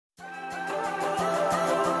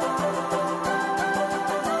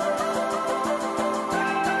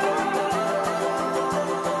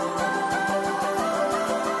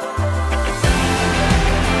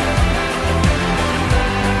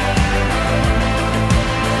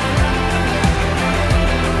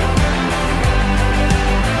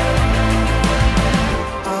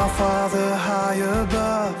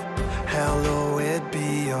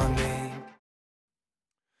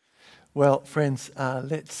Well, friends,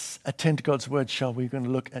 let's attend to God's word, shall we? We're going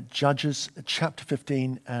to look at Judges chapter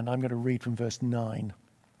 15, and I'm going to read from verse 9.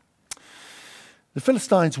 The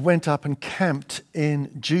Philistines went up and camped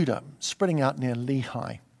in Judah, spreading out near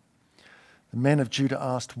Lehi. The men of Judah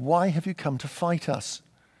asked, "Why have you come to fight us?"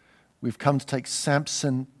 "We've come to take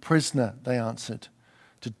Samson prisoner," they answered,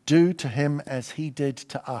 "to do to him as he did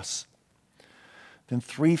to us." Then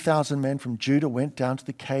 3,000 men from Judah went down to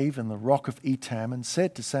the cave in the rock of Etam and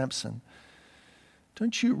said to Samson,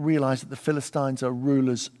 "Don't you realize that the Philistines are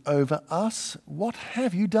rulers over us? What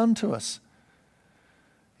have you done to us?"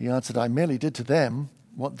 He answered, "I merely did to them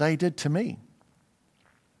what they did to me."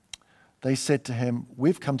 They said to him,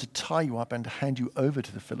 "We've come to tie you up and to hand you over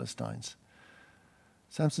to the Philistines."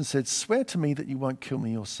 Samson said, "Swear to me that you won't kill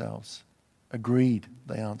me yourselves." "Agreed,"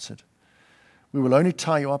 they answered. "We will only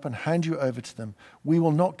tie you up and hand you over to them. We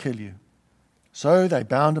will not kill you." So they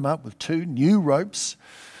bound him up with 2 new ropes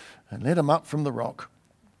and led him up from the rock.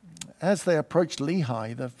 As they approached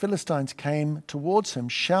Lehi, the Philistines came towards him,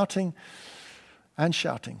 shouting and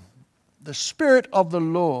shouting. The Spirit of the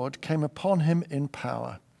Lord came upon him in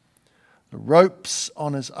power. The ropes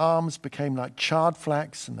on his arms became like charred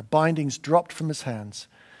flax, and the bindings dropped from his hands.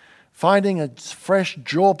 Finding a fresh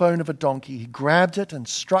jawbone of a donkey, he grabbed it and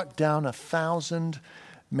struck down 1,000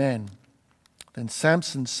 men. Then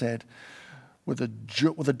Samson said, with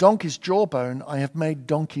a donkey's jawbone, I have made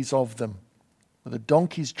donkeys of them. With a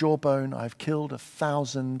donkey's jawbone, I have killed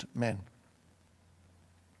 1,000 men.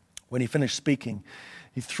 When he finished speaking,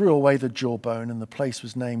 he threw away the jawbone, and the place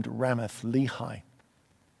was named Ramath Lehi.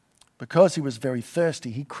 Because he was very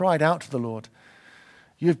thirsty, he cried out to the Lord,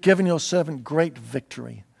 "You have given your servant great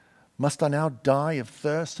victory. Must I now die of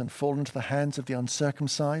thirst and fall into the hands of the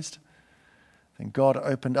uncircumcised?" Then God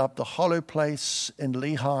opened up the hollow place in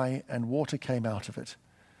Lehi, and water came out of it.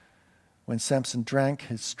 When Samson drank,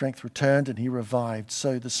 his strength returned, and he revived.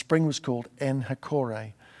 So the spring was called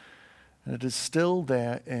En-Hakkore, and it is still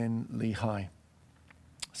there in Lehi.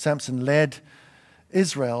 Samson led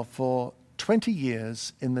Israel for 20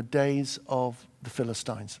 years in the days of the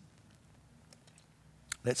Philistines.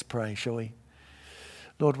 Let's pray, shall we?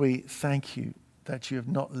 Lord, we thank you that you have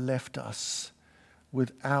not left us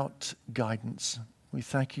without guidance. We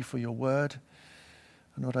thank you for your word.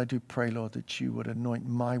 And Lord, I do pray, Lord, that you would anoint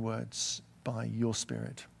my words by your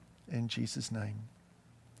Spirit. In Jesus' name,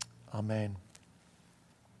 amen.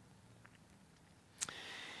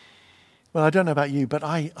 Well, I don't know about you, but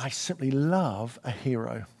I simply love a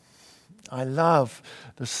hero. I love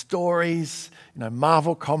the stories,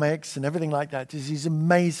 Marvel comics and everything like that. There's these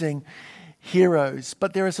amazing heroes,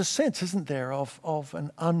 but there is a sense, isn't there, of an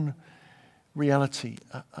unreality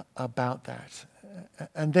about that.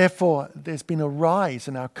 And therefore, there's been a rise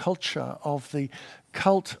in our culture of the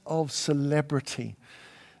cult of celebrity.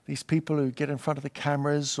 These people who get in front of the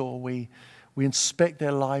cameras, or we inspect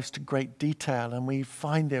their lives to great detail, and we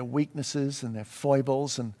find their weaknesses and their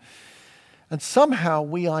foibles, and somehow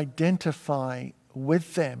we identify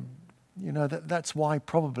with them. That's why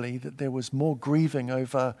probably that there was more grieving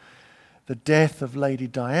over the death of Lady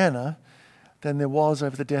Diana than there was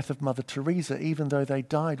over the death of Mother Teresa, even though they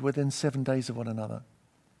died within 7 days of one another.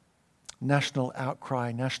 National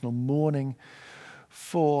outcry, national mourning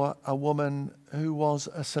for a woman who was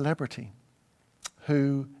a celebrity,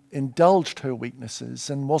 who indulged her weaknesses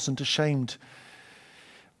and wasn't ashamed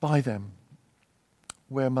by them,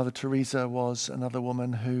 where Mother Teresa was another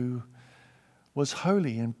woman who was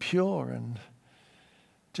holy and pure, and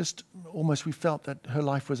just almost we felt that her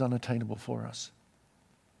life was unattainable for us.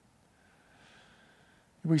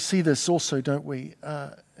 We see this also, don't we,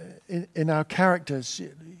 in our characters.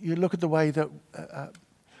 You look at the way that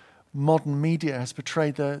modern media has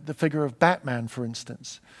portrayed the figure of Batman, for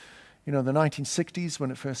instance. In the 1960s, when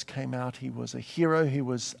it first came out, he was a hero. He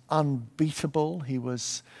was unbeatable. He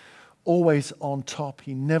was always on top.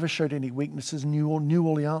 He never showed any weaknesses, knew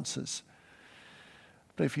all the answers.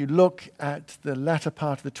 But if you look at the latter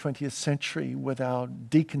part of the 20th century with our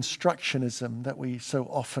deconstructionism that we so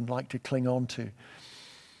often like to cling on to,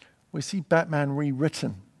 we see Batman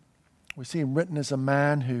rewritten. We see him written as a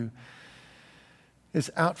man who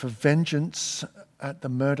is out for vengeance at the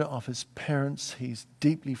murder of his parents. He's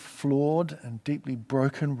deeply flawed and deeply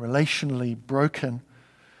broken, relationally broken,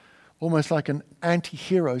 almost like an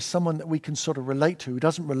anti-hero, someone that we can sort of relate to, who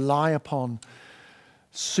doesn't rely upon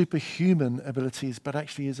superhuman abilities, but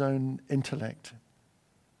actually his own intellect.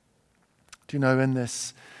 Do you know, in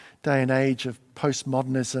this day and age of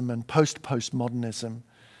postmodernism and post-postmodernism,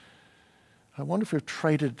 I wonder if we've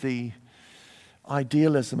traded the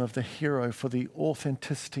idealism of the hero for the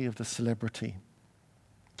authenticity of the celebrity.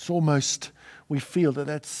 It's almost, we feel that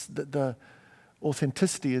the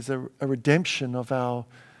authenticity is a redemption of our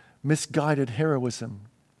misguided heroism.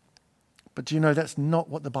 But do you know that's not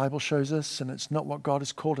what the Bible shows us, and it's not what God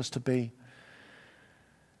has called us to be.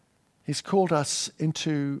 He's called us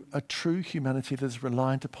into a true humanity that is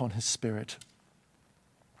reliant upon His Spirit.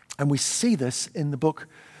 And we see this in the book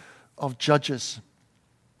of Judges.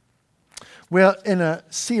 We're in a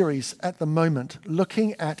series at the moment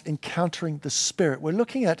looking at encountering the Spirit. We're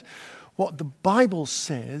looking at what the Bible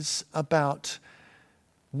says about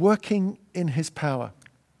working in His power.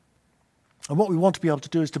 And what we want to be able to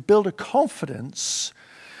do is to build a confidence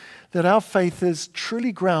that our faith is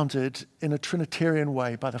truly grounded in a Trinitarian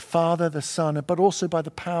way by the Father, the Son, but also by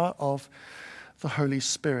the power of the Holy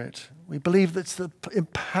Spirit. We believe that it's the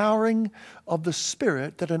empowering of the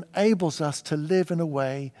Spirit that enables us to live in a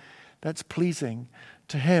way that's pleasing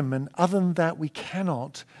to Him. And other than that, we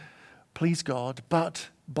cannot please God but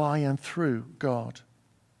by and through God.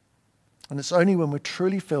 And it's only when we're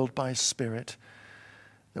truly filled by His Spirit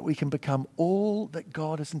that we can become all that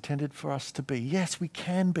God has intended for us to be. Yes, we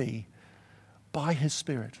can be by His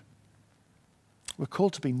Spirit. We're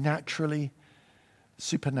called to be naturally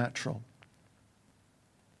supernatural.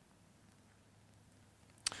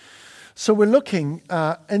 So we're looking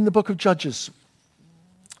in the book of Judges,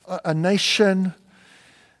 a nation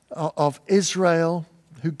of Israel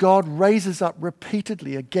who God raises up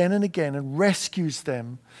repeatedly again and again and rescues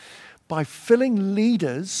them by filling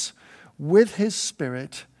leaders with His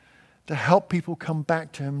Spirit to help people come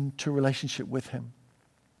back to Him, to a relationship with Him.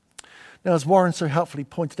 Now, as Warren so helpfully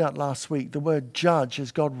pointed out last week, the word judge,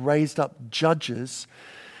 as God raised up judges,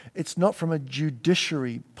 it's not from a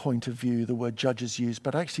judiciary point of view the word judge is used,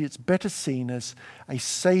 but actually it's better seen as a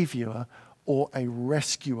savior or a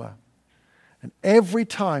rescuer. And every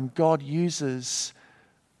time God uses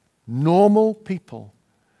normal people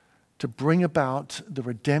to bring about the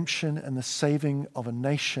redemption and the saving of a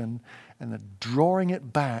nation and the drawing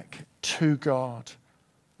it back to God.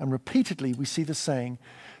 And repeatedly we see the saying,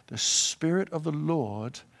 the Spirit of the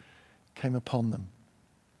Lord came upon them.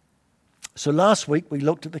 So last week we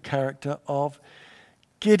looked at the character of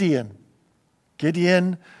Gideon.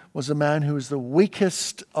 Gideon was a man who was the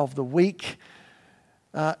weakest of the weak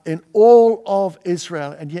in all of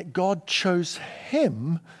Israel, and yet God chose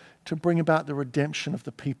him to bring about the redemption of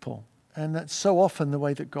the people. And that's so often the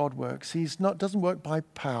way that God works. He doesn't work by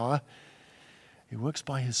power. He works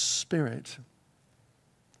by His Spirit.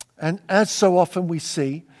 And as so often we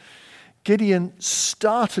see, Gideon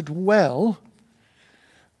started well,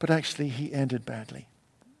 but actually he ended badly.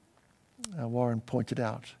 Warren pointed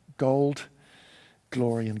out, gold,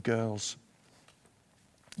 glory, and girls.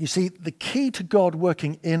 You see, the key to God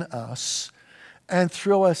working in us and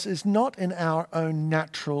through us is not in our own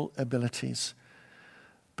natural abilities,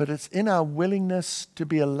 but it's in our willingness to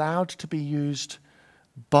be allowed to be used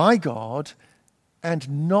by God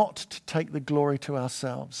and not to take the glory to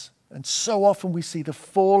ourselves. And so often we see the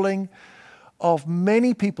falling of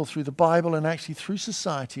many people through the Bible and actually through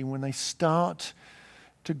society when they start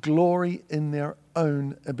to glory in their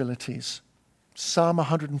own abilities. Psalm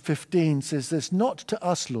 115 says this, "Not to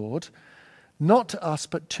us, Lord, not to us,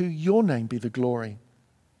 but to your name be the glory."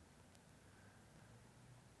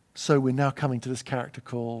 So we're now coming to this character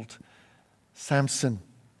called Samson.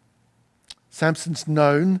 Samson's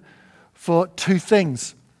known for two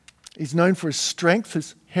things. He's known for his strength,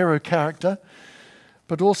 his hero character,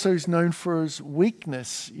 but also he's known for his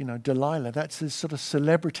weakness. Delilah, that's his sort of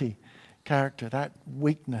celebrity character, that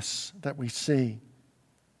weakness that we see.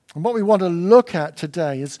 And what we want to look at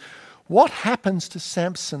today is what happens to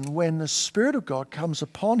Samson when the Spirit of God comes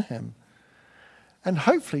upon him, and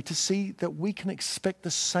hopefully to see that we can expect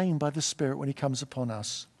the same by the Spirit when He comes upon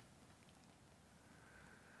us.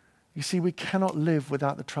 You see, we cannot live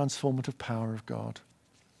without the transformative power of God.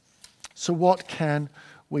 So what can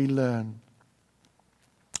we learn?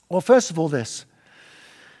 Well, first of all, this.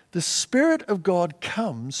 The Spirit of God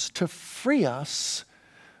comes to free us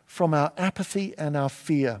from our apathy and our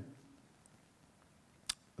fear.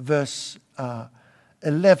 Verse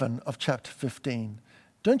 11 of chapter 15.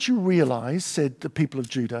 "Don't you realize," said the people of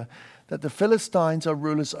Judah, "that the Philistines are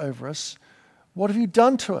rulers over us? What have you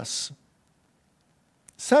done to us?"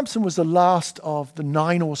 Samson was the last of the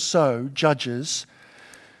 9 or so judges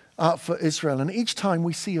for Israel. And each time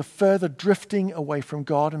we see a further drifting away from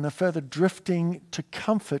God and a further drifting to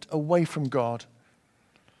comfort away from God.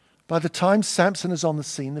 By the time Samson is on the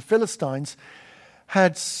scene, the Philistines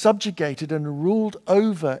had subjugated and ruled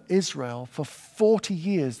over Israel for 40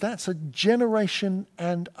 years. That's a generation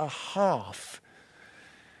and a half.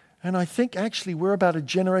 And I think actually we're about a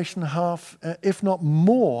generation and a half, if not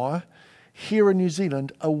more, here in New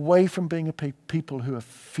Zealand, away from being a people who have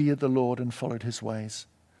feared the Lord and followed his ways.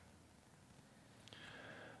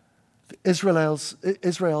 Israel's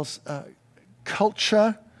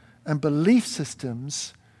culture and belief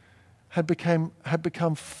systems had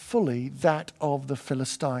become fully that of the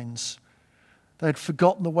Philistines. They had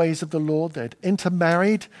forgotten the ways of the Lord. They had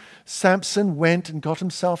intermarried. Samson went and got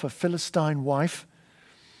himself a Philistine wife.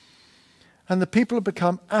 And the people had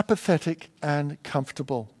become apathetic and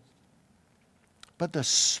comfortable. But the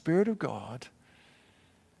Spirit of God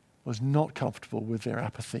was not comfortable with their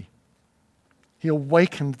apathy. He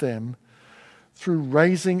awakened them through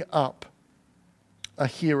raising up a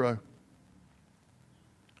hero,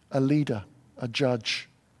 a leader, a judge,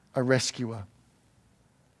 a rescuer.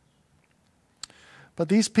 But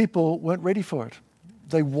these people weren't ready for it.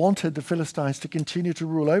 They wanted the Philistines to continue to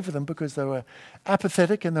rule over them because they were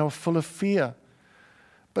apathetic and they were full of fear.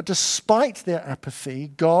 But despite their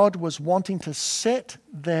apathy, God was wanting to set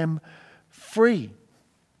them free.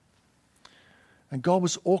 And God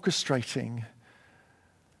was orchestrating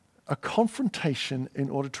a confrontation in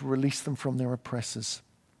order to release them from their oppressors,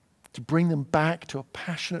 to bring them back to a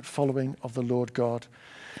passionate following of the Lord God.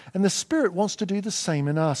 And the Spirit wants to do the same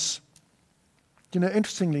in us. You know,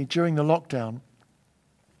 interestingly, during the lockdown,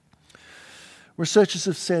 researchers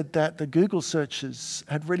have said that the Google searches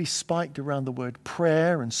had really spiked around the word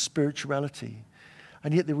prayer and spirituality.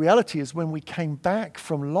 And yet the reality is when we came back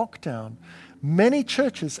from lockdown, many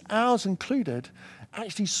churches, ours included,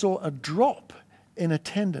 actually saw a drop in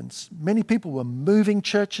attendance. Many people were moving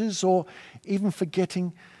churches or even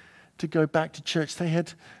forgetting to go back to church. They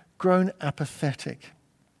had grown apathetic.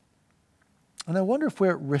 And I wonder if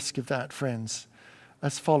we're at risk of that, friends,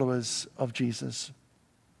 as followers of Jesus.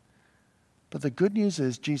 But the good news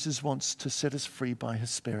is Jesus wants to set us free by his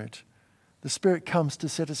Spirit. The Spirit comes to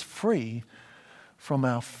set us free from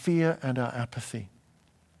our fear and our apathy.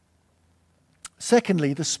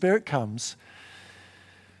 Secondly, the Spirit comes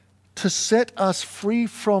to set us free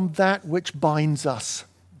from that which binds us,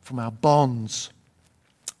 from our bonds.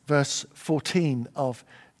 Verse 14 of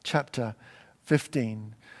chapter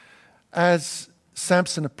 15. As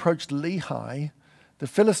Samson approached Lehi, the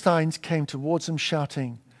Philistines came towards him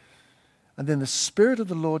shouting, and then the Spirit of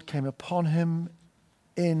the Lord came upon him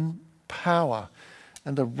in power,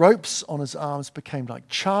 and the ropes on his arms became like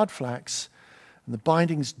charred flax, and the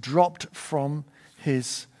bindings dropped from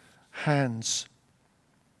his hands.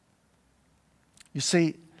 You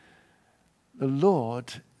see, the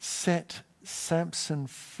Lord set Samson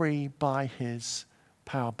free by his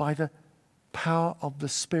power, by the power of the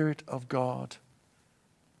Spirit of God.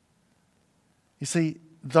 You see,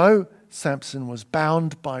 though Samson was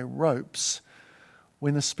bound by ropes,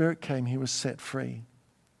 when the Spirit came, he was set free.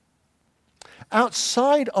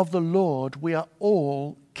 Outside of the Lord, we are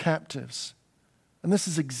all captives. And this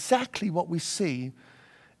is exactly what we see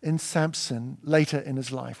in Samson later in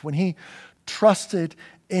his life. When he trusted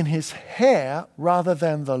in his hair rather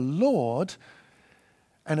than the Lord,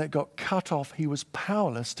 and it got cut off, he was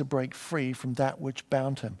powerless to break free from that which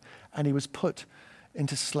bound him, and he was put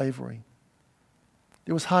into slavery.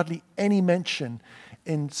 There was hardly any mention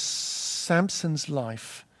in Samson's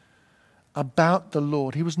life about the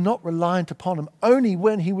Lord. He was not reliant upon him only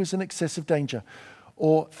when he was in excessive danger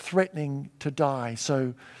or threatening to die.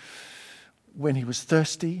 So when he was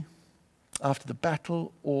thirsty after the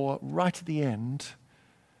battle, or right at the end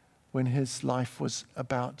when his life was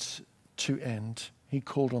about to end, he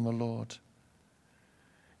called on the Lord.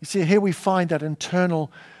 You see, here we find that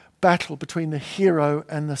internal battle between the hero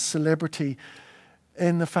and the celebrity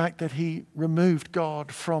in the fact that he removed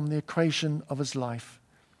God from the equation of his life.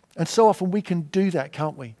 And so often we can do that,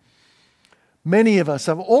 can't we? Many of us,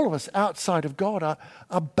 all of us outside of God,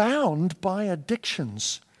 are bound by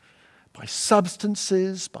addictions, by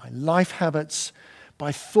substances, by life habits,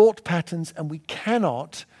 by thought patterns, and we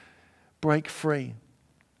cannot break free.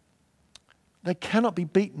 They cannot be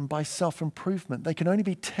beaten by self-improvement. They can only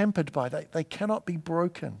be tempered by that. They cannot be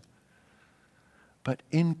broken. But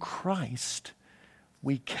in Christ,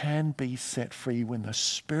 we can be set free. When the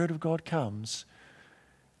Spirit of God comes,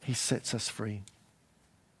 he sets us free.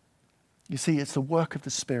 You see, it's the work of the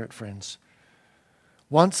Spirit, friends.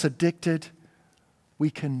 Once addicted, we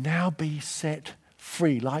can now be set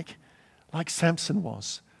free, like Samson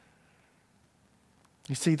was.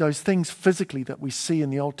 You see, those things physically that we see in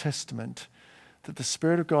the Old Testament that the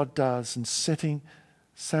Spirit of God does in setting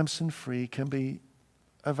Samson free can be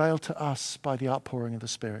availed to us by the outpouring of the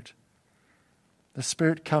Spirit. The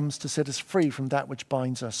Spirit comes to set us free from that which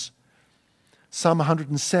binds us. Psalm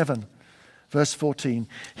 107, Verse 14,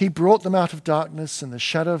 he brought them out of darkness and the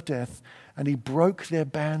shadow of death, and he broke their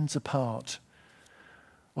bands apart.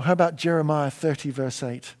 Or how about Jeremiah 30, verse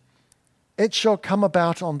 8? It shall come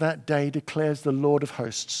about on that day, declares the Lord of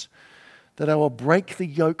hosts, that I will break the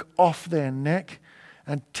yoke off their neck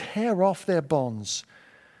and tear off their bonds,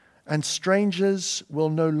 and strangers will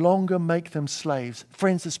no longer make them slaves.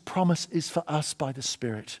 Friends, this promise is for us by the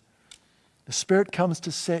Spirit. The Spirit comes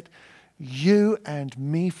to set you and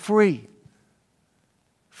me free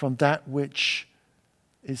from that which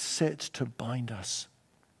is set to bind us.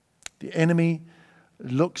 The enemy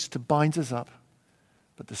looks to bind us up,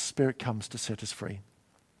 but the Spirit comes to set us free.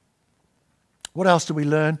 What else do we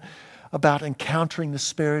learn about encountering the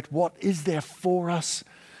Spirit? What is there for us?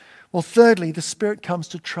 Well, thirdly, the Spirit comes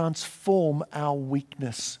to transform our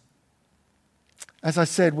weakness. As I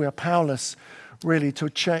said, we are powerless really to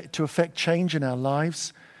affect change in our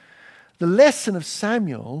lives. The lesson of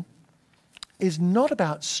Samuel is not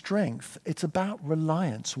about strength, it's about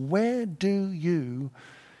reliance. Where do you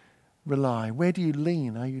rely? Where do you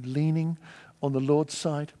lean? Are you leaning on the Lord's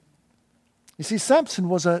side? You see, Samson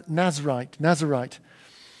was a Nazarite.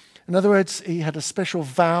 In other words, he had a special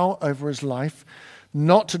vow over his life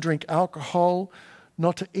not to drink alcohol,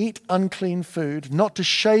 not to eat unclean food, not to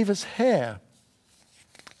shave his hair,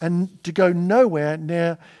 and to go nowhere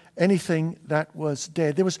near anything that was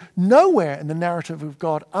dead. There was nowhere in the narrative of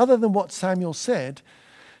God, other than what Samuel said,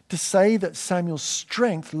 to say that Samuel's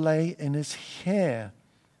strength lay in his hair.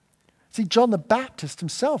 See, John the Baptist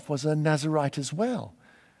himself was a Nazarite as well.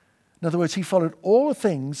 In other words, he followed all the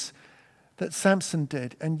things that Samson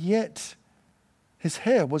did, and yet his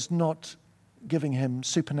hair was not giving him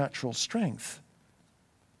supernatural strength.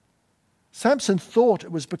 Samson thought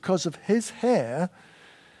it was because of his hair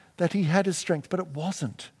that he had his strength, but it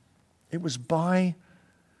wasn't. It was by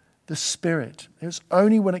the Spirit. It was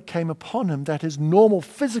only when it came upon him that his normal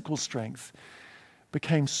physical strength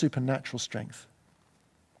became supernatural strength.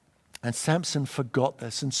 And Samson forgot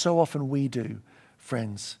this, and so often we do,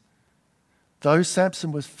 friends. Though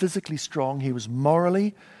Samson was physically strong, he was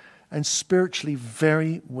morally and spiritually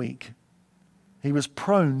very weak. He was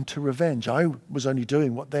prone to revenge. I was only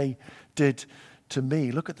doing what they did to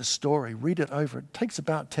me. Look at the story. Read it over. It takes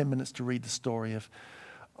about 10 minutes to read the story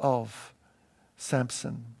of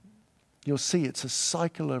Samson. You'll see it's a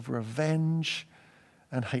cycle of revenge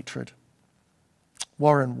and hatred.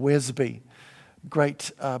 Warren Wiersbe,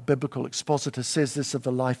 great biblical expositor, says this of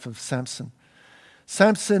the life of Samson.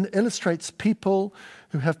 Samson illustrates people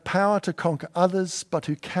who have power to conquer others, but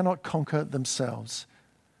who cannot conquer themselves.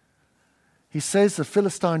 He says the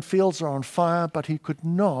Philistine fields are on fire, but he could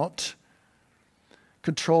not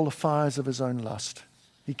control the fires of his own lust.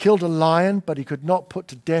 He killed a lion, but he could not put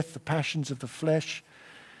to death the passions of the flesh.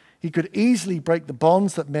 He could easily break the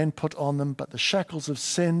bonds that men put on them, but the shackles of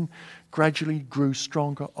sin gradually grew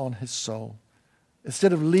stronger on his soul.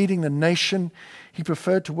 Instead of leading the nation, he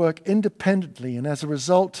preferred to work independently, and as a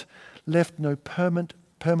result, left no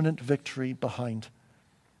permanent victory behind.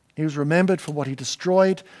 He was remembered for what he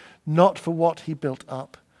destroyed, not for what he built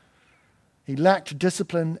up. He lacked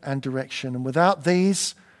discipline and direction, and without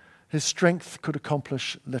these, his strength could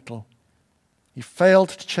accomplish little. He failed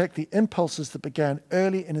to check the impulses that began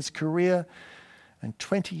early in his career, and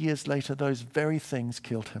 20 years later, those very things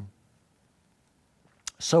killed him.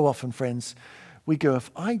 So often, friends, we go, if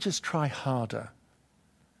I just try harder,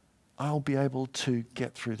 I'll be able to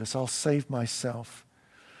get through this. I'll save myself.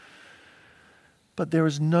 But there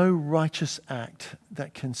is no righteous act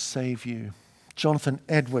that can save you. Jonathan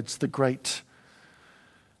Edwards, the great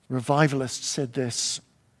revivalist, said this: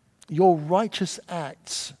 your righteous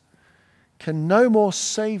acts can no more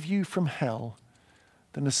save you from hell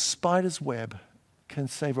than a spider's web can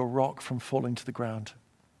save a rock from falling to the ground.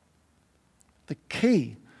 The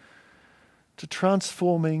key to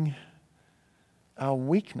transforming our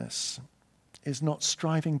weakness is not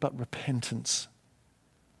striving but repentance.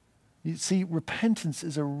 You see, repentance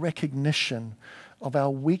is a recognition of our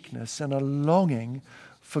weakness and a longing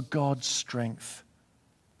for God's strength.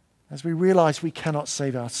 As we realize we cannot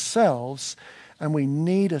save ourselves and we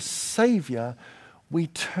need a Savior, we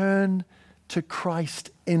turn to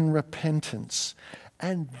Christ in repentance.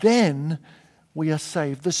 And then we are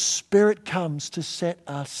saved. The Spirit comes to set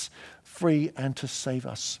us free and to save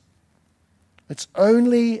us. It's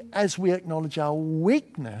only as we acknowledge our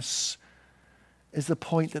weakness is the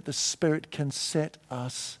point that the Spirit can set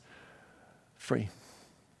us free.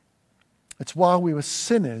 It's while we were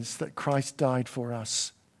sinners that Christ died for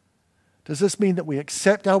us. Does this mean that we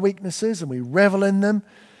accept our weaknesses and we revel in them?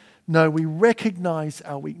 No, we recognize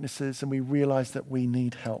our weaknesses and we realize that we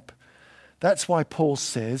need help. That's why Paul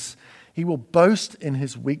says He will boast in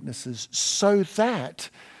his weaknesses so that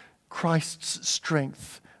Christ's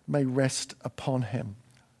strength may rest upon him.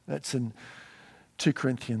 That's in 2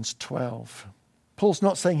 Corinthians 12. Paul's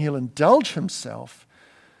not saying he'll indulge himself,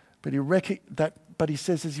 but he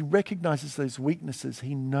says as he recognizes those weaknesses,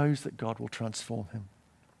 he knows that God will transform him.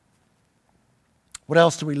 What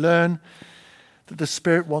else do we learn that the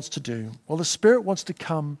Spirit wants to do? Well, the Spirit wants to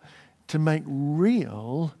come to make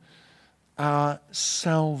real our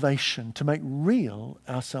salvation, to make real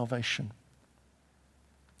our salvation.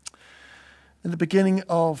 In the beginning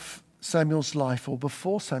of Samuel's life, or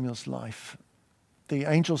before Samuel's life, the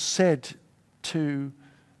angel said to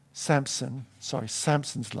Samson's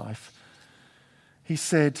life, he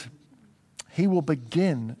said, he will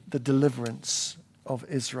begin the deliverance of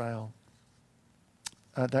Israel.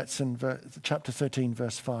 That's in chapter 13,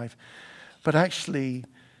 verse 5. But actually,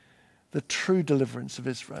 the true deliverance of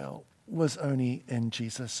Israel was only in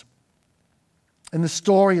Jesus. In the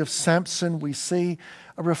story of Samson, we see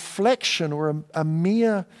a reflection or a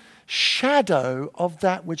mere shadow of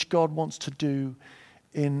that which God wants to do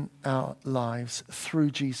in our lives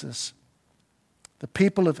through Jesus. The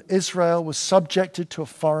people of Israel were subjected to a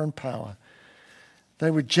foreign power.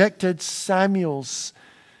 They rejected Samuel's...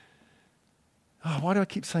 why do I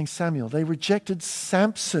keep saying Samuel? They rejected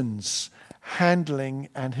Samson's handling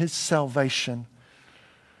and his salvation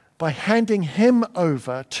by handing him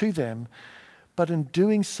over to them. But in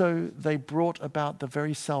doing so, they brought about the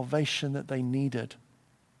very salvation that they needed.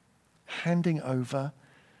 Handing over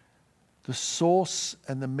the source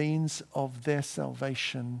and the means of their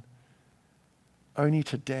salvation only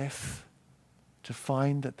to death, to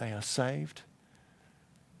find that they are saved.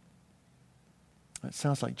 It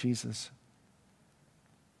sounds like Jesus.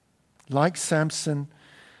 Like Samson,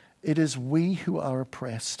 it is we who are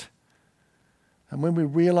oppressed. And when we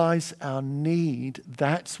realize our need,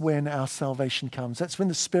 that's when our salvation comes. That's when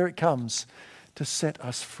the Spirit comes to set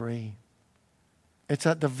us free. It's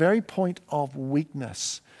at the very point of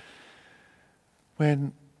weakness,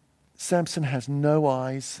 when Samson has no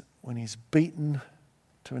eyes, when he's beaten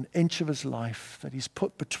to an inch of his life, that he's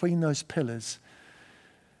put between those pillars,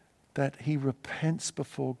 that he repents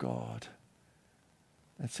before God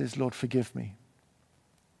and says, Lord, forgive me.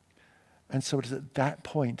 And so it is at that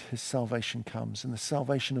point his salvation comes, and the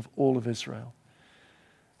salvation of all of Israel.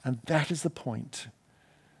 And that is the point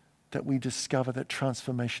that we discover that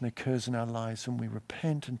transformation occurs in our lives when we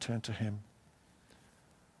repent and turn to him.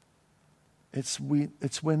 It's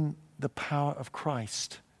when the power of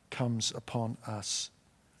Christ comes upon us.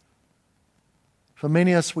 For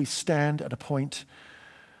many of us, we stand at a point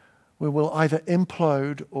where we'll either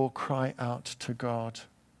implode or cry out to God.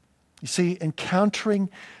 You see, encountering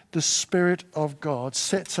the Spirit of God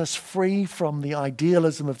sets us free from the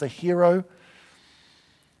idealism of the hero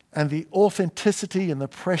and the authenticity and the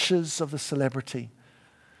pressures of the celebrity,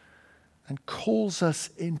 and calls us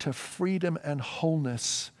into freedom and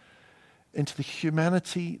wholeness, into the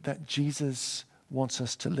humanity that Jesus wants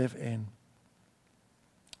us to live in.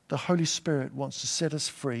 The Holy Spirit wants to set us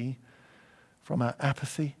free from our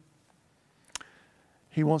apathy.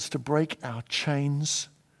 He wants to break our chains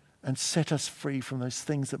and set us free from those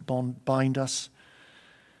things that bind us.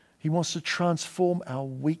 He wants to transform our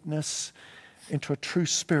weakness into a true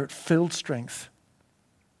Spirit-filled strength.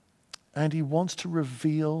 And he wants to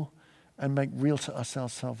reveal and make real to us our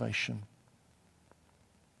salvation.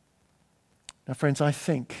 Now, friends, I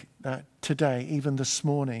think that today, even this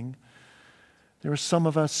morning, there are some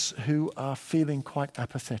of us who are feeling quite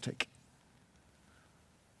apathetic,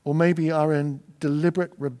 or maybe are in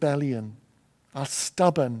deliberate rebellion, are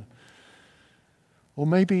stubborn, or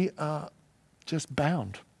maybe are just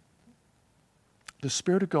bound. The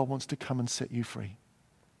Spirit of God wants to come and set you free.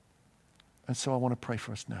 And so I want to pray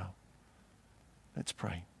for us now. Let's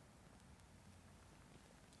pray.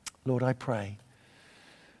 Lord, I pray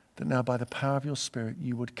that now by the power of your Spirit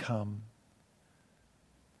you would come,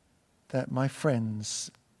 that my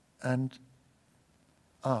friends and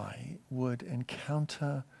I would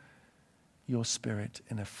encounter your Spirit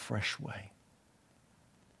in a fresh way.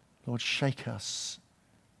 Lord, shake us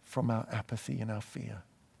from our apathy and our fear.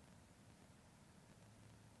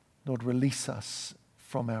 Lord, release us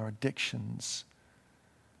from our addictions,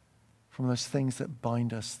 from those things that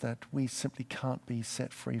bind us that we simply can't be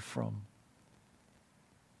set free from.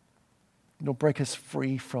 Lord, break us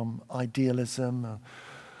free from idealism,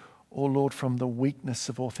 or Lord, from the weakness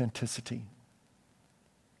of authenticity.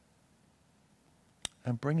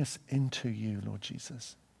 And bring us into you, Lord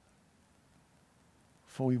Jesus.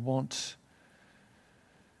 For we want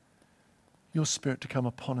your Spirit to come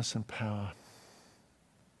upon us in power.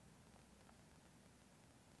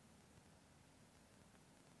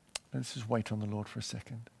 Let's just wait on the Lord for a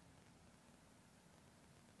second.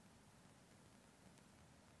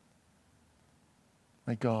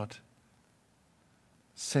 May God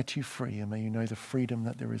set you free, and may you know the freedom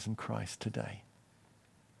that there is in Christ today.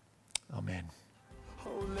 Amen.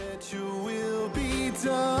 Oh, let your will be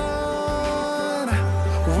done.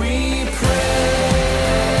 We pray.